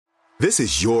This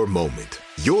is your moment,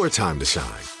 your time to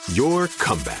shine, your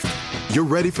comeback. You're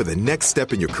ready for the next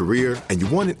step in your career, and you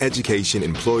want an education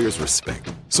employers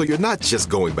respect. So you're not just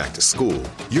going back to school,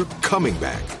 you're coming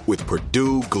back with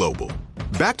Purdue Global.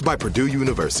 Backed by Purdue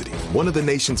University, one of the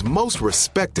nation's most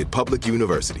respected public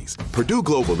universities, Purdue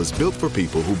Global is built for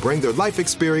people who bring their life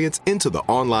experience into the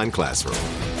online classroom.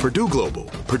 Purdue Global,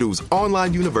 Purdue's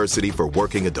online university for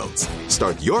working adults.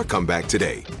 Start your comeback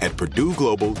today at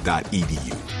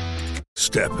purdueglobal.edu.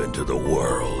 Step into the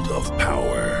world of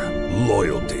power,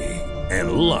 loyalty,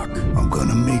 and luck. I'm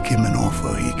gonna make him an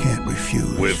offer he can't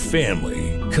refuse. With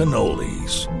family,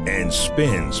 cannolis, and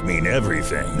spins mean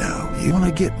everything. Now, you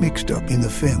wanna get mixed up in the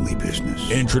family business.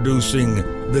 Introducing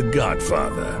The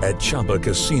Godfather at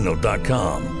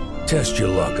ChumbaCasino.com. Test your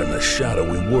luck in the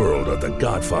shadowy world of The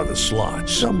Godfather slot.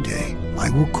 Someday, I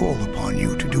will call upon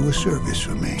you to do a service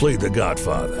for me. Play The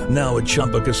Godfather, now at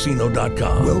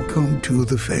ChumbaCasino.com. Welcome to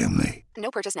the family. No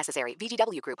purchase necessary.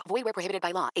 VGW Group. Void where prohibited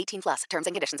by law. 18 plus. Terms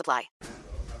and conditions apply.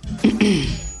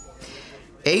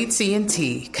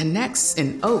 AT&T connects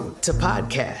an ode to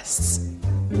podcasts.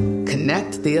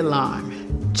 Connect the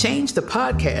alarm. Change the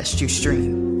podcast you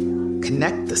stream.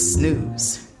 Connect the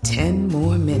snooze. 10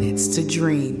 more minutes to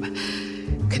dream.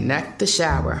 Connect the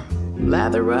shower.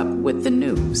 Lather up with the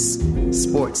news.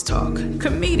 Sports talk,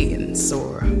 comedians,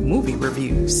 or movie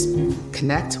reviews.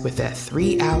 Connect with that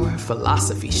 3-hour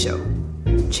philosophy show.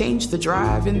 Change the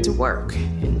drive into work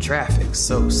in traffic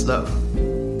so slow.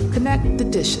 Connect the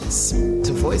dishes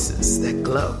to voices that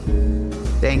glow.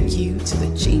 Thank you to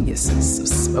the geniuses of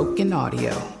spoken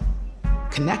audio.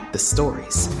 Connect the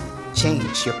stories.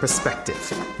 Change your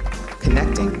perspective.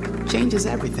 Connecting changes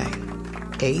everything.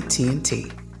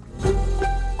 AT&T.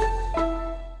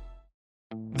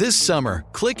 This summer,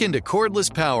 click into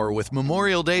cordless power with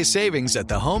Memorial Day savings at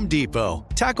the Home Depot.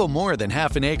 Tackle more than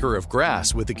half an acre of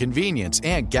grass with the convenience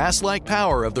and gas-like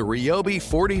power of the Ryobi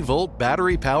 40-volt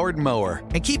battery-powered mower.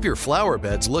 And keep your flower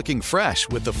beds looking fresh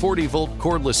with the 40-volt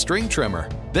cordless string trimmer.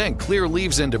 Then clear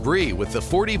leaves and debris with the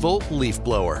 40-volt leaf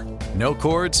blower. No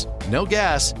cords, no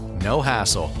gas, no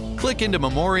hassle. Click into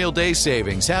Memorial Day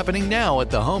savings happening now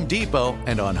at the Home Depot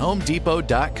and on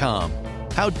HomeDepot.com.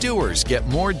 How doers get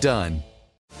more done.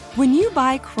 When you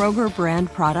buy Kroger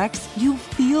brand products, you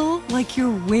feel like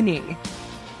you're winning.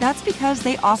 That's because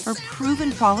they offer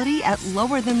proven quality at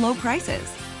lower than low prices.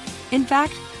 In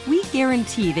fact, we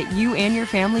guarantee that you and your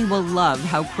family will love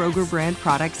how Kroger brand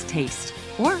products taste,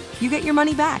 or you get your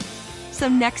money back. So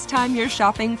next time you're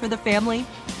shopping for the family,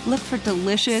 look for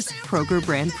delicious Kroger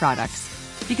brand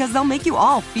products, because they'll make you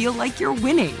all feel like you're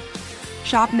winning.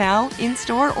 Shop now,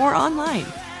 in-store, or online.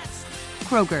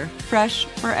 Kroger, fresh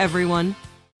for everyone.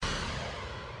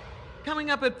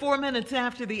 Coming up at 4 minutes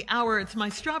after the hour, it's my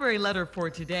strawberry letter for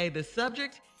today. The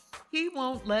subject, he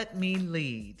won't let me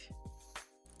lead.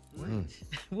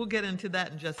 We'll get into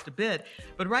that in just a bit.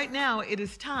 But right now, it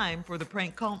is time for the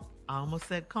prank call. I almost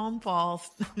said comb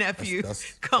falls, nephew.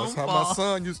 That's how my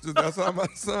son used to. That's how my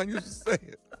son used to say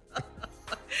it.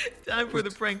 Time for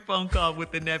the prank phone call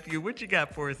with the nephew. What you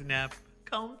got for us, Nep?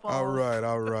 Comb falls. All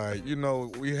right. You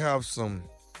know, we have some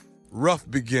rough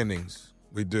beginnings.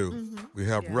 We do. Mm-hmm. We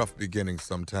have rough beginnings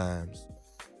sometimes.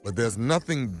 But there's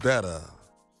nothing better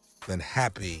than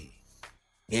happy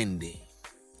ending.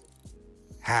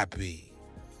 Happy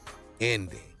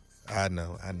ending. I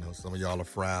know. Some of y'all are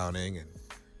frowning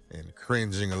and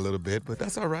cringing a little bit, but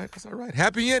that's all right.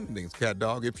 Happy endings, cat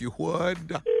dog, if you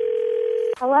would.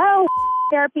 Hello,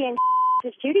 therapy and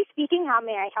this is Judy speaking. How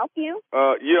may I help you?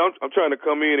 Yeah, I'm trying to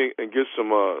come in and get some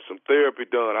therapy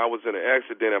done. I was in an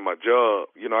accident at my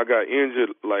job. You know, I got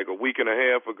injured like a week and a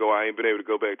half ago. I ain't been able to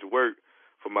go back to work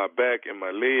for my back and my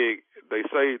leg. They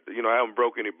say, you know, I haven't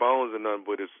broke any bones or nothing,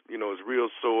 but it's real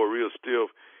sore, real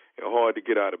stiff, and hard to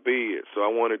get out of bed. So I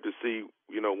wanted to see,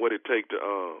 you know, what it take to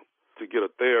get a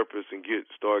therapist and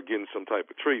start getting some type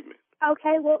of treatment.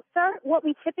 Okay, well, sir, what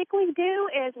we typically do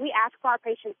is we ask for our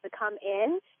patients to come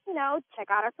in, you know, check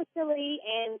out our facility,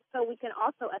 and so we can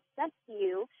also assess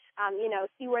you,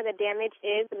 see where the damage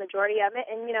is, the majority of it,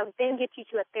 and, you know, then get you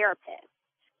to a therapist.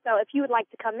 So if you would like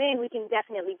to come in, we can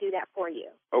definitely do that for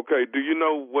you. Okay, do you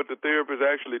know what the therapists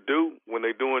actually do when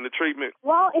they're doing the treatment?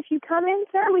 Well, if you come in,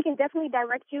 sir, we can definitely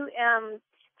direct you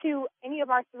to any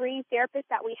of our 3 therapists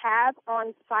that we have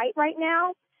on site right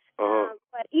now.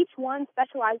 But each one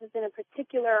specializes in a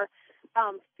particular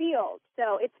field.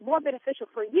 So it's more beneficial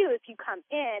for you if you come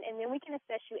in, and then we can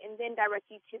assess you and then direct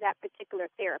you to that particular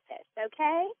therapist,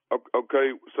 okay?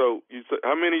 Okay, so you say,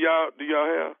 how many y'all do y'all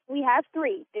have? We have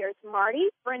 3. There's Marty,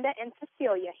 Brenda, and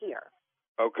Cecilia here.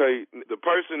 Okay, the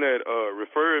person that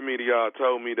referred me to y'all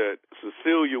told me that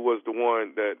Cecilia was the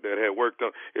one that had worked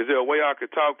on. Is there a way I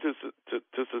could talk to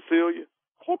Cecilia?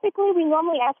 Typically, we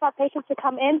normally ask our patients to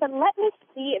come in, but let me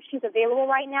see if she's available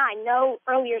right now. I know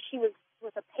earlier she was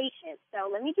with a patient, so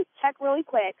let me just check really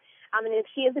quick. And if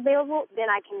she is available, then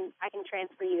I can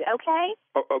transfer you. Okay?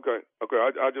 Okay.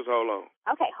 I'll just hold on.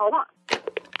 Okay, hold on.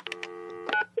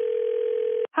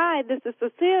 Hi, this is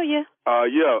Cecilia.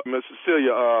 Yeah, Miss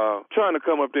Cecilia, trying to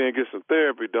come up there and get some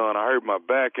therapy done. I hurt my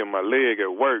back and my leg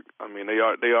at work. I mean, they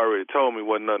already told me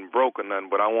wasn't nothing broke or nothing,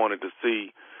 but I wanted to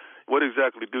see what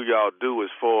exactly do y'all do as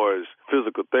far as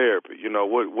physical therapy? You know,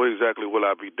 what exactly will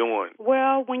I be doing?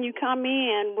 Well, when you come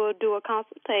in, we'll do a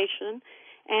consultation,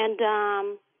 and,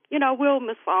 we'll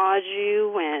massage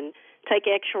you and take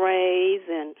x-rays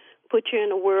and put you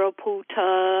in a whirlpool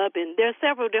tub, and there's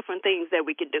several different things that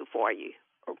we can do for you.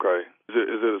 Okay. Is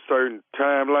it a certain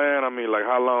timeline? I mean, like,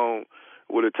 how long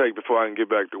would it take before I can get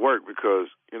back to work? Because,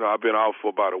 I've been off for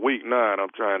about a week now, and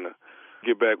I'm trying to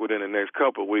get back within the next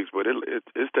couple of weeks, but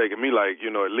it's taking me, like,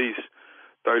 at least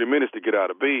 30 minutes to get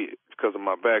out of bed because of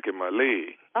my back and my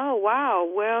leg. Oh, wow.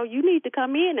 Well, you need to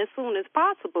come in as soon as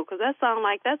possible because that sounds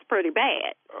like that's pretty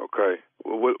bad. Okay.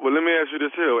 Well, let me ask you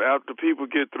this here. After people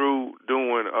get through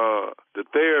doing the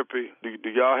therapy, do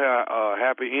y'all have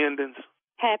happy endings?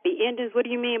 Happy endings? What do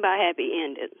you mean by happy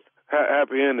endings?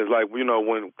 Happy endings, like,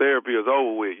 when therapy is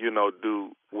over with,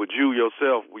 would you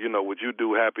yourself, would you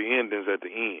do happy endings at the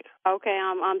end? Okay,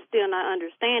 I'm still not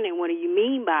understanding. What do you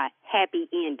mean by happy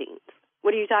endings?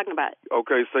 What are you talking about?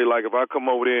 Okay, say like if I come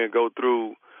over there and go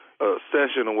through a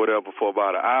session or whatever for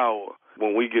about an hour,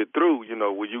 when we get through,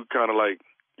 will you kind of like,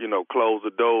 close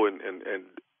the door and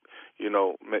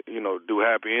do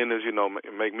happy endings,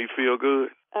 make me feel good?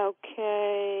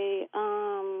 Okay,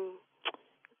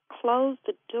 close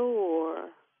the door.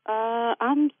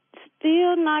 I'm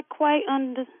still not quite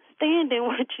understanding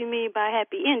what you mean by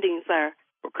happy ending, sir.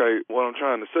 Okay, what I'm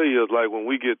trying to say is, like, when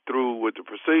we get through with the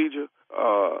procedure,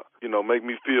 make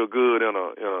me feel good in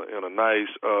a nice,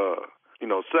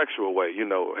 sexual way,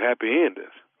 happy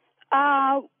endings.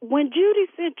 When Judy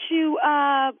sent you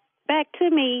back to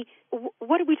me,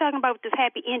 what are we talking about with this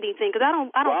happy ending thing? Because I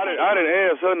don't. Well, I didn't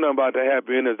ask her nothing about the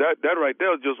happy endings. That right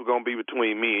there is just going to be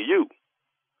between me and you.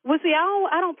 Well, see,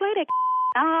 I don't play that.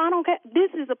 I don't care.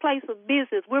 This is a place of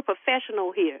business. We're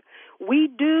professional here. We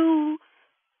do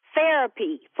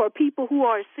therapy for people who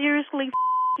are seriously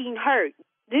hurt.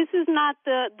 This is not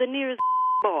the nearest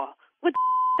bar. What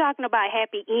talking about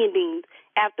happy endings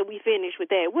after we finish with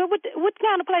that? What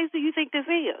kind of place do you think this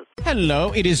is?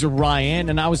 Hello, it is Ryan,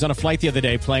 and I was on a flight the other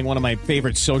day playing one of my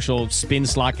favorite social spin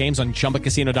slot games on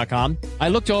ChumbaCasino.com. I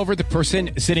looked over at the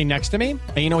person sitting next to me,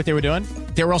 and you know what they were doing?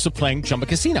 They were also playing Chumba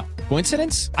Casino.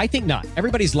 Coincidence? I think not.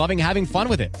 Everybody's loving having fun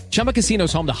with it. Chumba Casino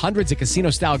is home to hundreds of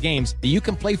casino-style games that you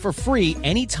can play for free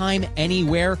anytime,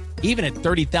 anywhere, even at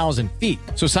 30,000 feet.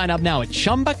 So sign up now at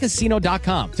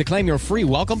ChumbaCasino.com to claim your free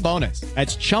welcome bonus.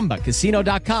 That's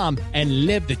ChumbaCasino.com and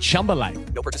live the Chumba life.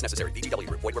 No purchase necessary. VGW.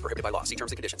 Void where prohibited by law. See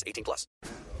terms and conditions. 18+.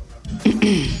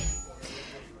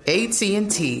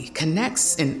 AT&T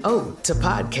connects an ode to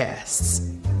podcasts.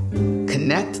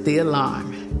 Connect the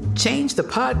alarm. Change the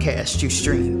podcast you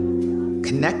stream.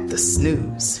 Connect the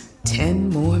snooze. 10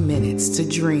 more minutes to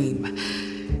dream.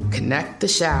 Connect the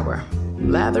shower.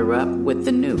 Lather up with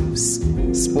the news.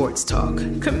 Sports talk,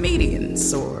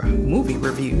 comedians, or movie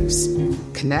reviews.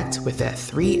 Connect with that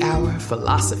 3-hour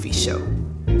philosophy show.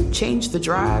 Change the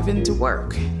drive into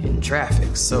work in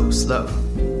traffic so slow.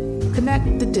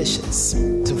 Connect the dishes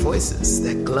to voices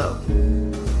that glow.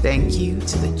 Thank you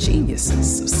to the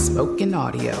geniuses of spoken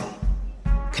audio.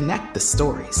 Connect the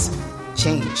stories.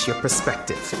 Change your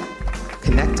perspective.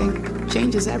 Connecting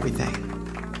changes everything.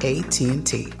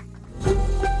 AT&T.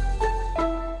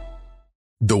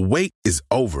 The wait is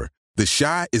over. The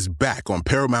Chi is back on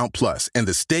Paramount Plus, and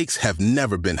the stakes have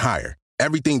never been higher.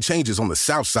 Everything changes on the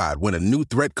South Side when a new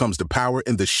threat comes to power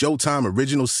in the Showtime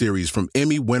original series from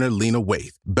Emmy winner Lena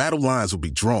Waithe. Battle lines will be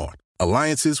drawn,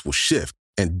 alliances will shift,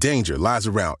 and danger lies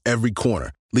around every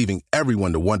corner, leaving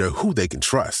everyone to wonder who they can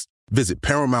trust. Visit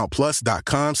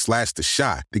ParamountPlus.com/The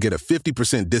Chi to get a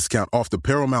 50% discount off the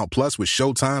Paramount Plus with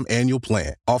Showtime annual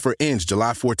plan. Offer ends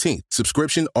July 14th.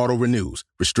 Subscription auto-renews.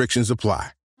 Restrictions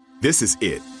apply. This is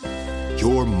it.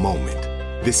 Your moment.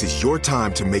 This is your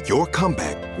time to make your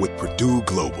comeback with Purdue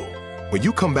Global. When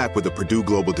you come back with a Purdue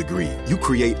Global degree, you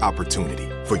create opportunity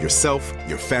for yourself,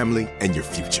 your family, and your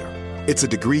future. It's a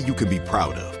degree you can be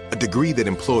proud of, a degree that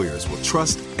employers will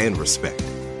trust and respect.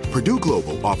 Purdue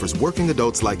Global offers working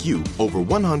adults like you over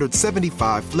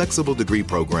 175 flexible degree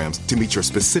programs to meet your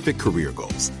specific career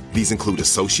goals. These include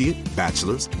associate,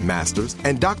 bachelor's, master's,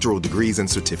 and doctoral degrees and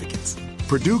certificates.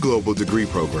 Purdue Global degree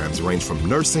programs range from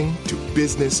nursing to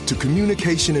business to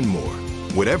communication and more.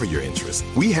 Whatever your interest,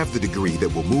 we have the degree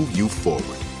that will move you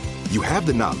forward. You have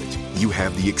the knowledge, you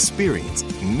have the experience.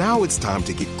 Now it's time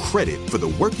to get credit for the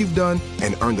work you've done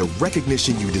and earn the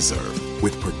recognition you deserve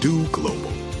with Purdue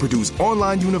Global, Purdue's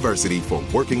online university for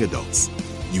working adults.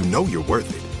 You know you're worth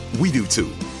it. We do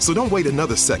too. So don't wait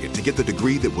another second to get the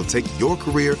degree that will take your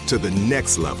career to the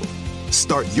next level.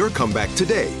 Start your comeback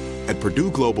today at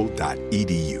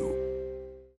purdueglobal.edu.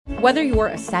 Whether you're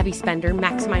a savvy spender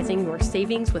maximizing your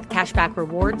savings with cashback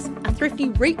rewards, a thrifty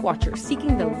rate watcher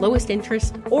seeking the lowest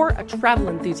interest, or a travel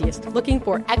enthusiast looking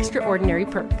for extraordinary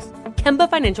perks, Kemba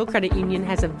Financial Credit Union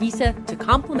has a visa to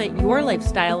complement your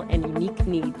lifestyle and unique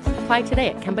needs. Apply today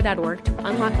at Kemba.org to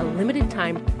unlock a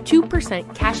limited-time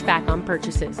 2% cash back on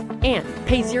purchases and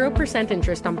pay 0%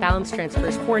 interest on balance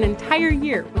transfers for an entire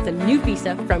year with a new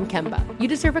visa from Kemba. You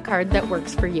deserve a card that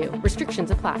works for you. Restrictions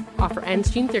apply. Offer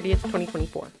ends June 30th,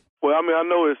 2024. Well, I mean, I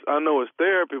know it's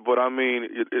therapy, but I mean,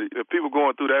 if people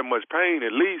going through that much pain,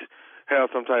 at least have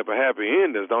some type of happy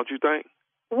endings, don't you think?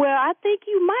 Well, I think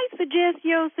you might suggest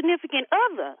your significant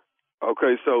other.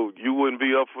 Okay, so you wouldn't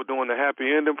be up for doing the happy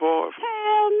ending part?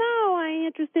 Hell no, I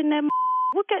ain't interested in that.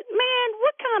 What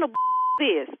kind of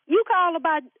this? You talking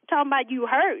about you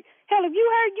hurt? Hell, if you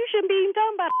hurt, you shouldn't be even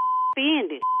talking about happy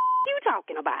ending. You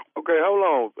talking about? Okay, hold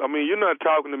on. I mean, you're not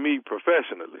talking to me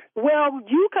professionally. Well,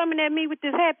 you coming at me with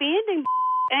this happy ending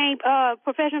ain't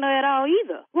professional at all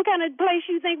either. What kind of place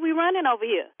you think we running over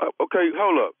here? Okay,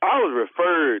 hold up. I was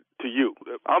referred to you.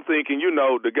 I'm thinking,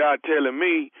 the guy telling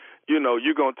me,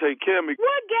 you're going to take care of me.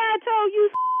 What guy told you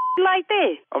like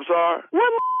that? I'm sorry? What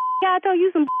guy told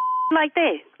you some like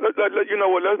that? You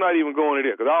know what? Let's not even go into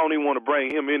this because I don't even want to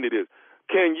bring him into this.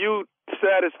 Can you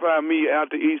satisfy me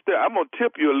after Easter? I'm going to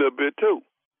tip you a little bit, too.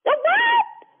 What?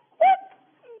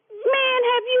 Man,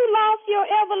 have you lost your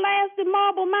everlasting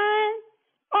marble mind?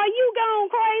 Are you gone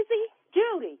crazy?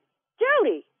 Judy,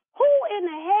 who in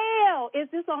the hell is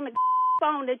this on the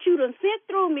phone that you done sent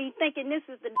through me thinking this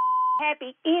is the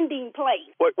happy ending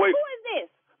place? Wait. Who is this?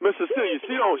 Miss Cecilia,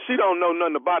 she don't know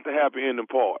nothing about the happy ending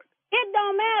part. It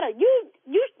don't matter. You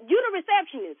the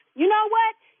receptionist. You know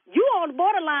what? You on the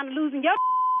borderline of losing your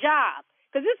job.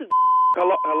 Because this is...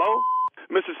 Hello?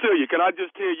 Miss Cecilia, can I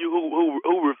just tell you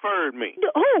who referred me? Who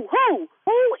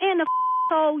in the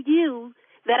told you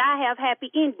that I have happy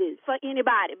endings for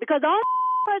anybody? Because the only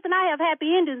person I have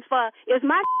happy endings for is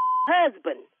my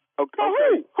husband. Okay. So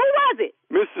who was it?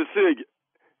 Miss Cecilia,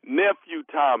 nephew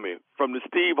Tommy from the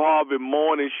Steve Harvey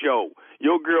Morning Show.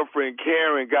 Your girlfriend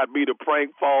Karen got me to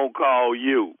prank phone call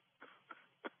you.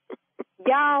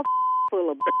 Y'all full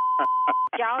of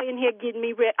y'all in here getting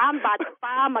me ready. I'm about to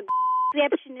fire my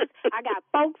receptionist. I got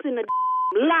folks in the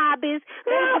lobbies.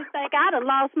 They just think I done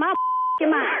lost my mind.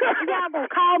 Y'all gonna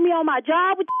call me on my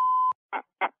job with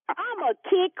I'm a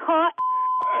kick her.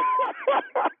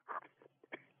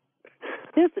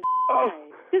 This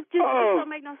just don't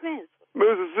make no sense. Miss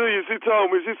Cecilia, she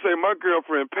told me, she said my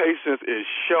girlfriend patience is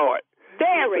short.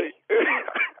 Very.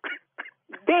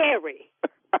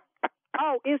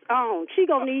 Oh, it's on. She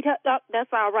gonna need her. Oh, that's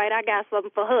all right. I got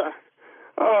something for her.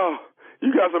 Oh,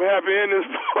 you got some happy endings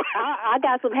for her? I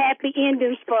got some happy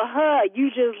endings for her. You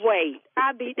just wait.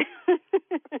 Hey,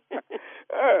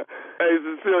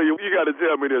 Cecilia, you got to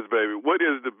tell me this, baby. What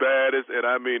is the baddest, and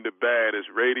I mean the baddest,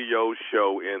 radio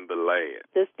show in the land?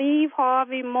 The Steve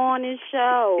Harvey Morning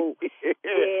Show.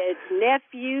 With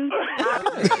nephew.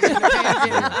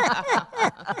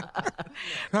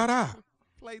 Shut up.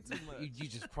 Play too much. You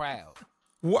just proud.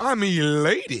 Well, I'm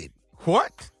elated.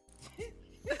 What?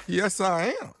 Yes,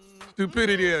 I am.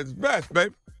 Stupidity is best,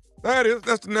 baby.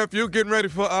 That's the nephew getting ready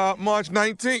for March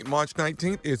 19th. March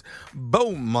 19th is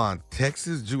Beaumont,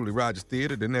 Texas, Julie Rogers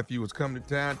Theater. The nephew is coming to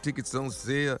town. Tickets on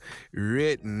sale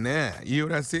right now. You hear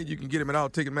what I said? You can get them at all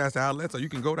Ticketmaster outlets, or you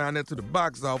can go down there to the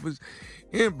box office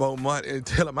in Beaumont and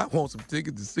tell them I want some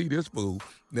tickets to see this fool,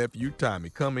 nephew Tommy,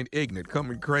 coming ignorant,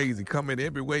 coming crazy, coming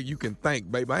every way you can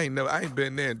think, baby. I ain't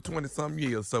been there in 20-some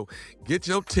years, so get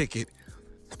your ticket.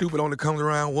 Stupid only comes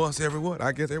around once every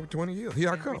 20 years. Here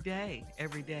I come.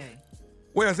 Every day.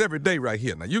 Well, it's every day right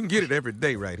here. Now, you can get it every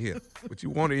day right here, but you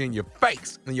want it in your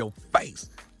face,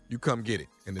 You come get it,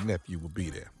 and the nephew will be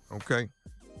there, okay?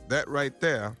 That right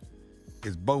there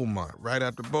is Beaumont. Right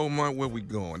after Beaumont, where we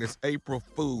going? It's April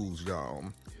Fools, y'all.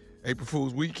 April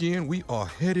Fools weekend, we are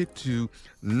headed to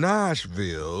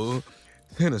Nashville,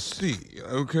 Tennessee.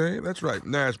 Okay, that's right.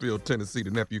 Nashville, Tennessee,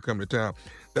 the nephew coming to town.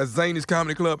 That's Zany's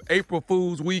Comedy Club, April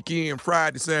Fool's Weekend,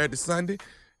 Friday, Saturday, Sunday.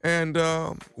 And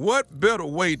what better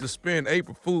way to spend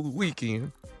April Fool's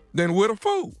Weekend than with a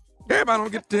fool? Everybody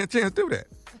don't get a chance to do that.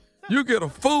 You get a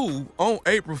fool on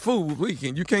April Fool's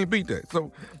Weekend. You can't beat that.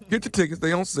 So get your tickets.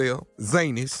 They on sale.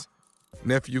 Zany's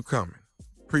nephew coming.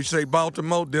 Appreciate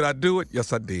Baltimore. Did I do it?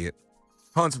 Yes, I did.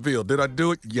 Huntsville. Did I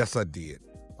do it? Yes, I did.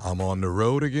 I'm on the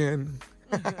road again.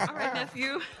 All right,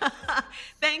 nephew.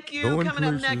 Thank you. Coming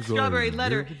up next, Strawberry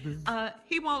Letter.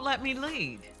 He won't let me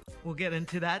lead. We'll get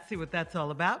into that, see what that's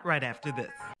all about right after this.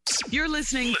 You're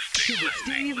listening to the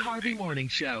Steve Harvey Morning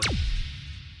Show.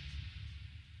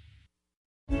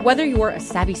 Whether you're a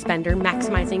savvy spender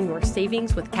maximizing your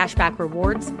savings with cashback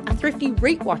rewards, a thrifty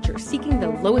rate watcher seeking the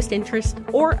lowest interest,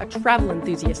 or a travel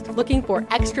enthusiast looking for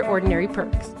extraordinary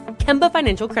perks, Kemba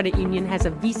Financial Credit Union has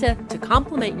a visa to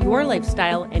complement your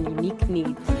lifestyle and unique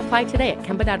needs. Apply today at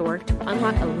Kemba.org to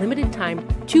unlock a limited-time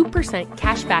 2%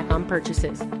 cash back on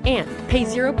purchases and pay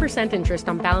 0% interest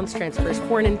on balance transfers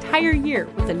for an entire year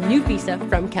with a new visa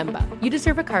from Kemba. You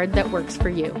deserve a card that works for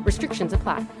you. Restrictions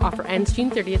apply. Offer ends June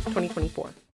 30th,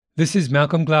 2024. This is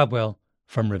Malcolm Gladwell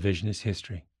from Revisionist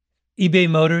History. eBay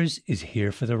Motors is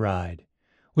here for the ride.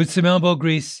 With some elbow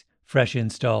grease, fresh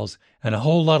installs, and a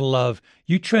whole lot of love,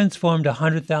 you transformed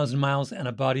 100,000 miles and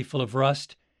a body full of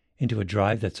rust into a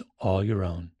drive that's all your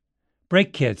own.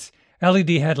 Brake kits,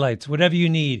 LED headlights, whatever you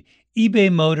need,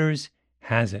 eBay Motors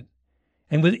has it.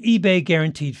 And with eBay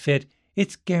Guaranteed Fit,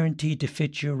 it's guaranteed to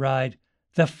fit your ride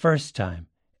the first time,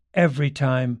 every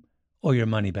time, or your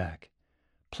money back.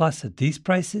 Plus, at these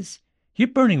prices, you're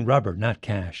burning rubber, not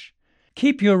cash.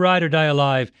 Keep your ride or die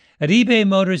alive at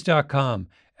ebaymotors.com.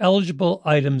 Eligible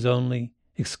items only.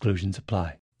 Exclusions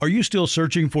apply. Are you still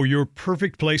searching for your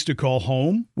perfect place to call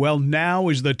home? Well, now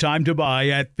is the time to buy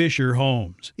at Fisher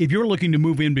Homes. If you're looking to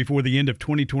move in before the end of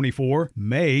 2024,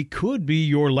 May could be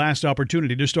your last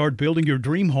opportunity to start building your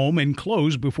dream home and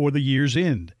close before the year's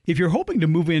end. If you're hoping to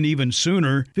move in even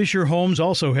sooner, Fisher Homes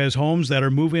also has homes that are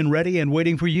move-in ready and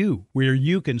waiting for you, where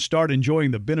you can start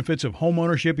enjoying the benefits of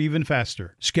homeownership even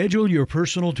faster. Schedule your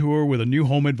personal tour with a new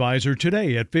home advisor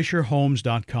today at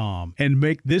FisherHomes.com and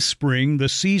make this spring the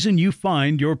season you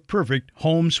find your perfect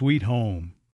home sweet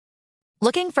home.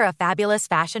 Looking for a fabulous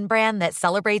fashion brand that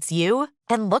celebrates you?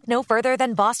 Then look no further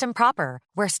than Boston Proper,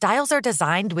 where styles are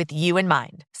designed with you in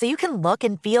mind, so you can look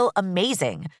and feel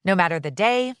amazing, no matter the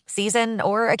day, season,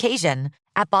 or occasion.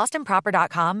 At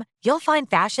BostonProper.com, you'll find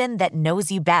fashion that knows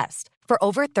you best. For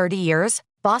over 30 years,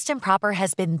 Boston Proper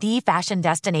has been the fashion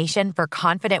destination for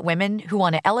confident women who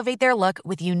want to elevate their look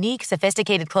with unique,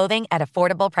 sophisticated clothing at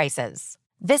affordable prices.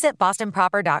 Visit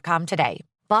BostonProper.com today.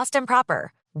 Boston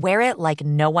Proper. Wear it like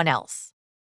no one else.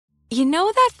 You know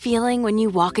that feeling when you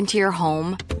walk into your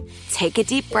home, take a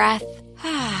deep breath,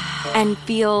 and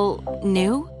feel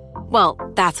new? Well,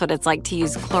 that's what it's like to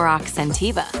use Clorox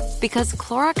Scentiva. Because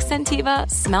Clorox Scentiva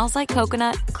smells like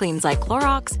coconut, cleans like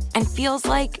Clorox, and feels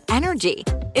like energy.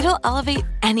 It'll elevate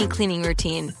any cleaning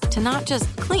routine to not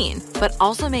just clean, but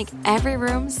also make every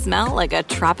room smell like a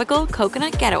tropical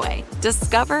coconut getaway.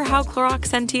 Discover how Clorox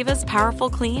Scentiva's powerful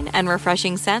clean and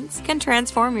refreshing scents can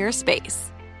transform your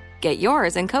space. Get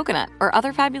yours in coconut or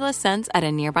other fabulous scents at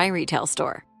a nearby retail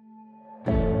store.